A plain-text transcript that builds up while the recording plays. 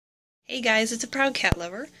Hey guys, it's a Proud Cat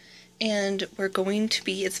Lover, and we're going to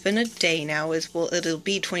be, it's been a day now, it'll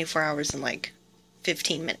be 24 hours in like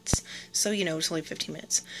 15 minutes. So, it's only 15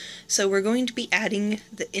 minutes. So we're going to be adding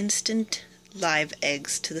the instant live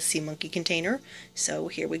eggs to the sea monkey container. So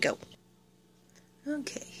here we go.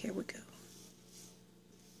 Okay, here we go.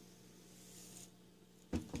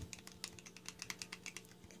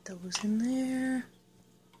 Get those in there.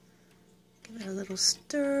 Give it a little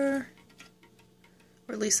stir.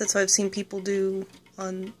 Or at least that's what I've seen people do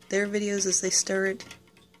on their videos, as they stir it.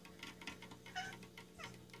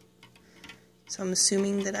 So I'm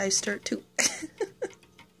assuming that I stir it too.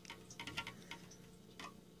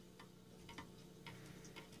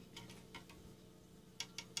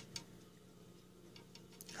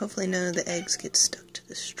 Hopefully none of the eggs get stuck to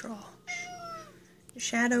the straw.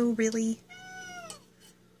 Shadow, really?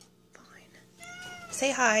 Fine.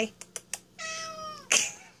 Say hi.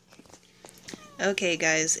 Okay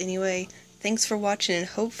guys, anyway, thanks for watching, and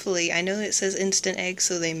hopefully, I know it says instant eggs,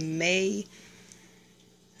 so they may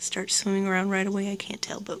start swimming around right away, I can't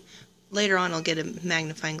tell, but later on I'll get a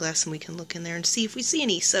magnifying glass and we can look in there and see if we see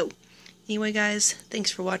any. So, anyway guys, thanks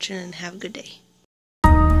for watching and have a good day.